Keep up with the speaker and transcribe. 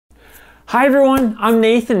Hi everyone, I'm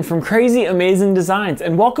Nathan from Crazy Amazing Designs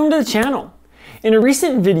and welcome to the channel. In a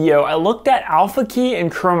recent video, I looked at Alpha Key and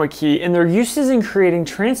Chroma Key and their uses in creating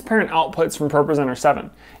transparent outputs from ProPresenter 7.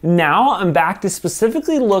 Now I'm back to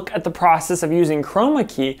specifically look at the process of using Chroma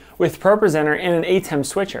Key with ProPresenter and an ATEM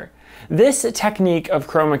Switcher. This technique of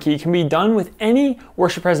Chroma Key can be done with any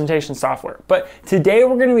worship presentation software, but today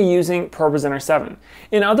we're going to be using ProPresenter 7.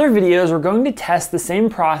 In other videos, we're going to test the same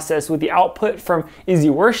process with the output from Easy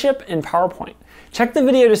Worship and PowerPoint. Check the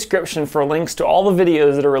video description for links to all the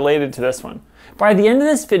videos that are related to this one. By the end of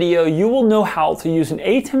this video, you will know how to use an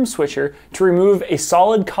ATEM Switcher to remove a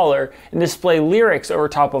solid color and display lyrics over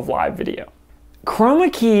top of live video.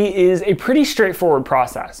 Chroma Key is a pretty straightforward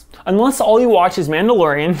process. Unless all you watch is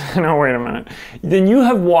Mandalorian, no wait a minute, then you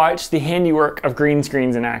have watched the handiwork of green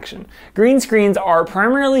screens in action. Green screens are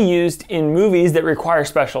primarily used in movies that require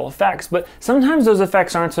special effects, but sometimes those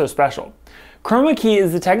effects aren't so special. Chroma Key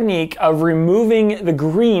is the technique of removing the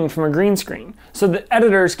green from a green screen, so that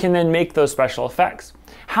editors can then make those special effects.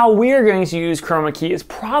 How we are going to use Chroma Key is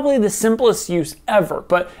probably the simplest use ever,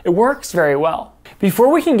 but it works very well.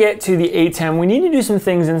 Before we can get to the ATEM, we need to do some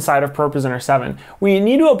things inside of ProPresenter 7. We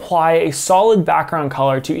need to apply a solid background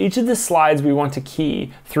color to each of the slides we want to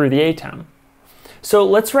key through the ATEM. So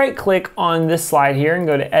let's right click on this slide here and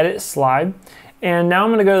go to Edit Slide. And now I'm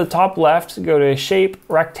going to go to the top left, go to Shape,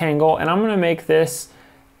 Rectangle, and I'm going to make this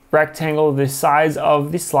rectangle the size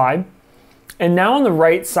of the slide. And now on the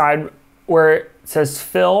right side where it says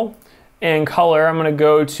Fill and Color, I'm going to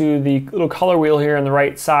go to the little color wheel here on the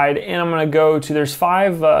right side, and I'm going to go to, there's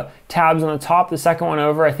 5 tabs on the top. The second one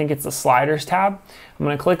over, I think it's the Sliders tab. I'm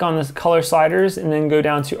going to click on this Color Sliders and then go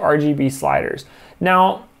down to RGB Sliders.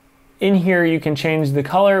 Now, in here you can change the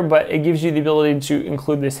color, but it gives you the ability to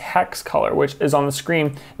include this hex color, which is on the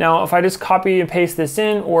screen. Now, if I just copy and paste this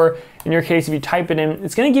in, or in your case, if you type it in,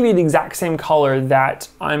 it's going to give you the exact same color that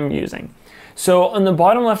I'm using. So on the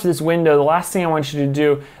bottom left of this window, the last thing I want you to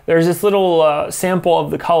do, there's this little sample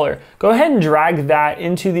of the color. Go ahead and drag that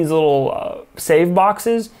into these little save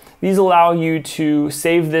boxes. These allow you to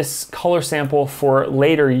save this color sample for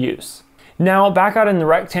later use. Now back out in the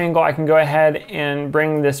rectangle, I can go ahead and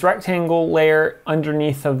bring this rectangle layer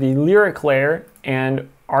underneath of the lyric layer, and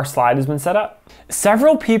our slide has been set up.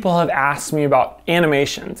 Several people have asked me about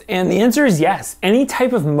animations, and the answer is yes. Any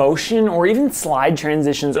type of motion or even slide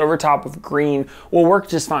transitions over top of green will work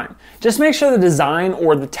just fine. Just make sure the design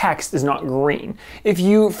or the text is not green. If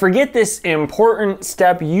you forget this important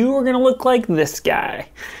step, you are gonna look like this guy.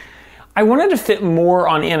 I wanted to fit more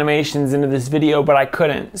on animations into this video, but I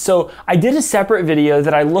couldn't. So I did a separate video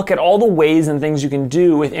that I look at all the ways and things you can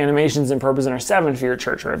do with animations in ProPresenter 7 for your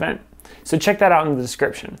church or event. So check that out in the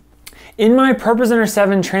description. In my ProPresenter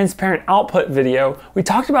 7 transparent output video, we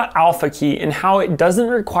talked about Alpha Key and how it doesn't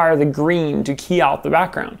require the green to key out the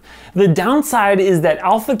background. The downside is that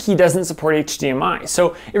Alpha Key doesn't support HDMI,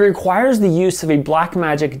 so it requires the use of a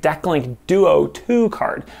Blackmagic Decklink Duo 2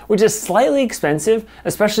 card, which is slightly expensive,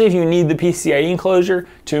 especially if you need the PCIe enclosure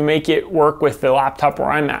to make it work with the laptop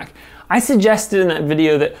or iMac. I suggested in that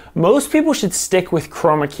video that most people should stick with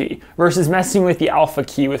Chroma Key versus messing with the Alpha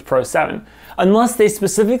Key with Pro 7, unless they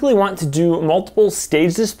specifically want to do multiple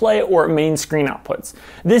stage display or main screen outputs.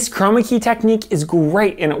 This Chroma Key technique is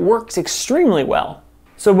great and it works extremely well.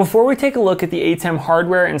 So before we take a look at the ATEM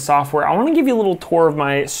hardware and software, I want to give you a little tour of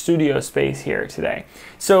my studio space here today.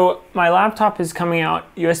 So my laptop is coming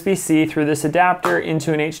out USB-C through this adapter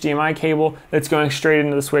into an HDMI cable that's going straight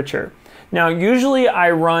into the switcher. Now, usually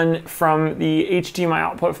I run from the HDMI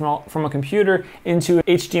output from a computer into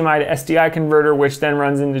HDMI to SDI converter, which then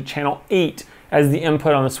runs into channel 8 as the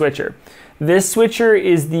input on the switcher. This switcher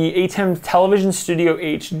is the ATEM Television Studio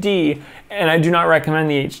HD, and I do not recommend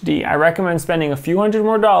the HD. I recommend spending a few $100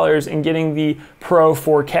 more and getting the Pro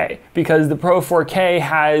 4K, because the Pro 4K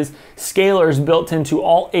has scalers built into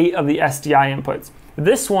all 8 of the SDI inputs.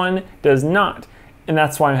 This one does not. And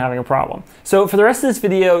that's why I'm having a problem. So for the rest of this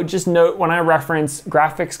video, just note when I reference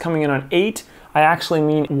graphics coming in on 8, I actually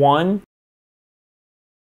mean 1.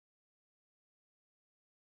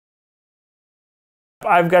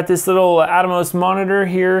 I've got this little Atomos monitor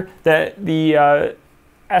here that the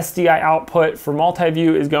SDI output for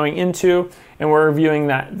multi-view is going into, and we're viewing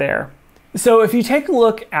that there. So if you take a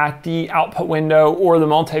look at the output window or the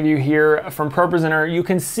multi-view here from ProPresenter, you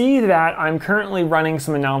can see that I'm currently running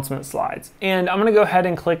some announcement slides. And I'm gonna go ahead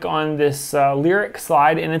and click on this lyric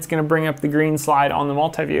slide, and it's gonna bring up the green slide on the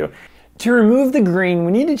multi-view. To remove the green,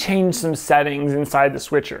 we need to change some settings inside the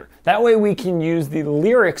switcher. That way we can use the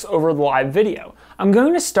lyrics over the live video. I'm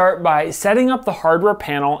going to start by setting up the hardware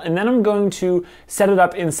panel, and then I'm going to set it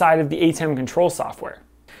up inside of the ATEM control software.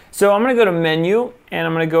 So I'm gonna go to Menu, and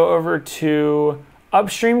I'm gonna go over to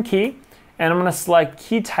Upstream Key, and I'm gonna select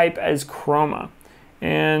Key Type as Chroma.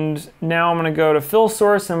 And now I'm gonna go to Fill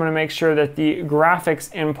Source, and I'm gonna make sure that the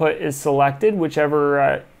graphics input is selected,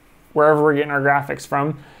 wherever we're getting our graphics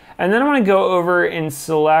from. And then I'm gonna go over and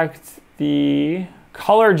select the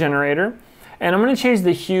color generator, and I'm gonna change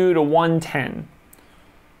the hue to 110.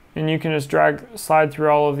 And you can just slide through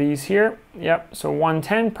all of these here. Yep, so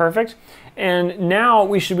 110, perfect. And now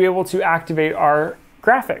we should be able to activate our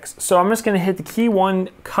graphics. So I'm just gonna hit the key 1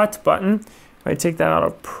 cut button. If I take that out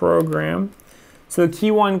of program. So the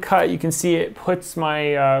key 1 cut, you can see it puts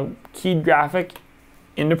my keyed graphic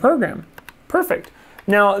into program. Perfect.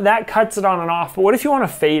 Now that cuts it on and off, but what if you wanna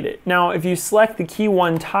fade it? Now if you select the key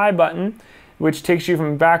 1 tie button, which takes you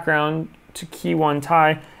from background to key 1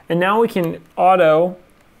 tie, and now we can auto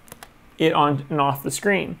it on and off the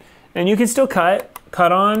screen. And you can still cut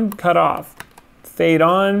on, cut off, fade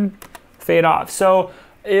on, fade off. So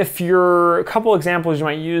if you're, a couple examples you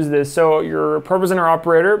might use this. So your ProPresenter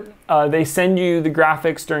operator, they send you the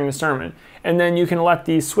graphics during the sermon. And then you can let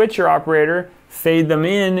the switcher operator fade them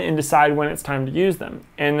in and decide when it's time to use them.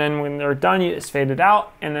 And then when they're done, you just fade it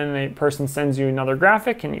out, and then the person sends you another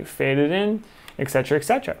graphic and you fade it in, etc.,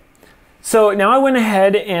 etc. So now I went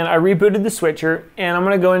ahead and I rebooted the switcher, and I'm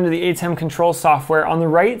gonna go into the ATEM control software. On the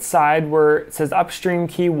right side where it says Upstream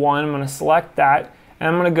Key 1, I'm gonna select that, and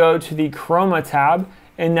I'm gonna go to the Chroma tab,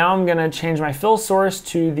 and now I'm gonna change my fill source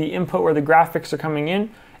to the input where the graphics are coming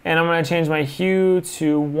in, and I'm gonna change my hue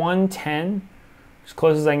to 110, as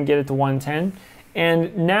close as I can get it to 110.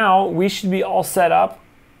 And now we should be all set up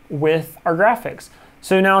with our graphics.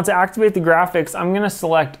 So now to activate the graphics, I'm gonna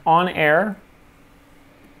select On Air.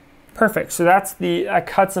 Perfect, so that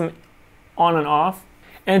cuts them on and off.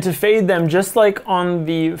 And to fade them, just like on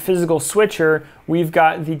the physical switcher, we've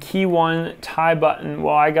got the key 1 tie button.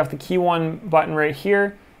 Well, I got the key 1 button right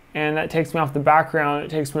here, and that takes me off the background. It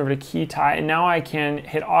takes me over to key tie, and now I can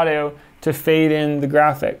hit auto to fade in the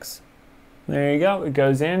graphics. There you go, it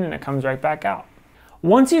goes in and it comes right back out.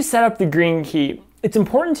 Once you set up the green key, it's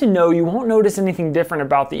important to know you won't notice anything different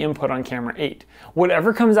about the input on camera 8.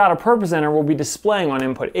 Whatever comes out of ProPresenter will be displaying on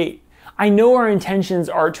input 8. I know our intentions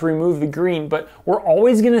are to remove the green, but we're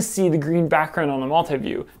always going to see the green background on the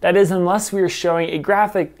multi-view. That is, unless we are showing a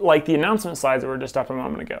graphic like the announcement slides that were just up a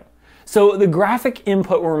moment ago. So the graphic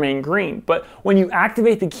input will remain green, but when you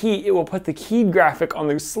activate the key, it will put the keyed graphic on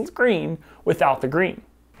the screen without the green.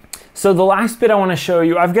 So the last bit I want to show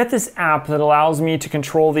you, I've got this app that allows me to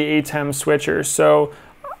control the ATEM switcher. So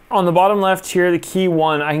on the bottom left here, the key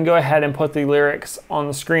 1, I can go ahead and put the lyrics on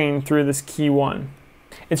the screen through this key 1.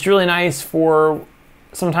 It's really nice for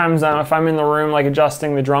sometimes if I'm in the room like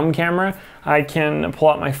adjusting the drum camera, I can pull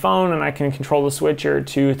out my phone and I can control the switcher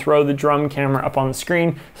to throw the drum camera up on the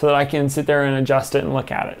screen so that I can sit there and adjust it and look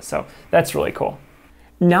at it. So that's really cool.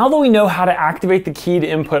 Now that we know how to activate the keyed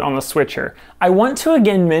input on the switcher, I want to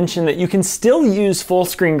again mention that you can still use full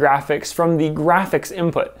screen graphics from the graphics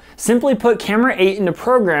input. Simply put camera 8 into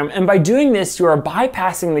program, and by doing this you are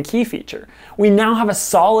bypassing the key feature. We now have a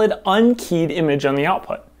solid unkeyed image on the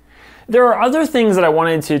output. There are other things that I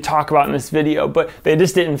wanted to talk about in this video, but they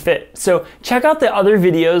just didn't fit. So check out the other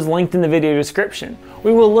videos linked in the video description.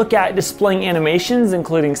 We will look at displaying animations,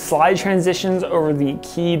 including slide transitions over the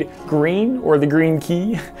keyed green or the green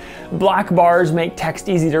key. Black bars make text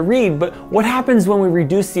easy to read, but what happens when we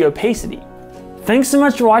reduce the opacity? Thanks so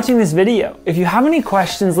much for watching this video. If you have any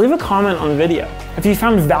questions, leave a comment on the video. If you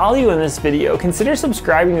found value in this video, consider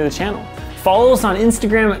subscribing to the channel. Follow us on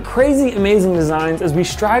Instagram at CrazyAmazingDesigns as we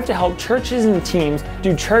strive to help churches and teams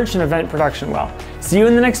do church and event production well. See you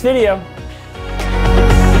in the next video.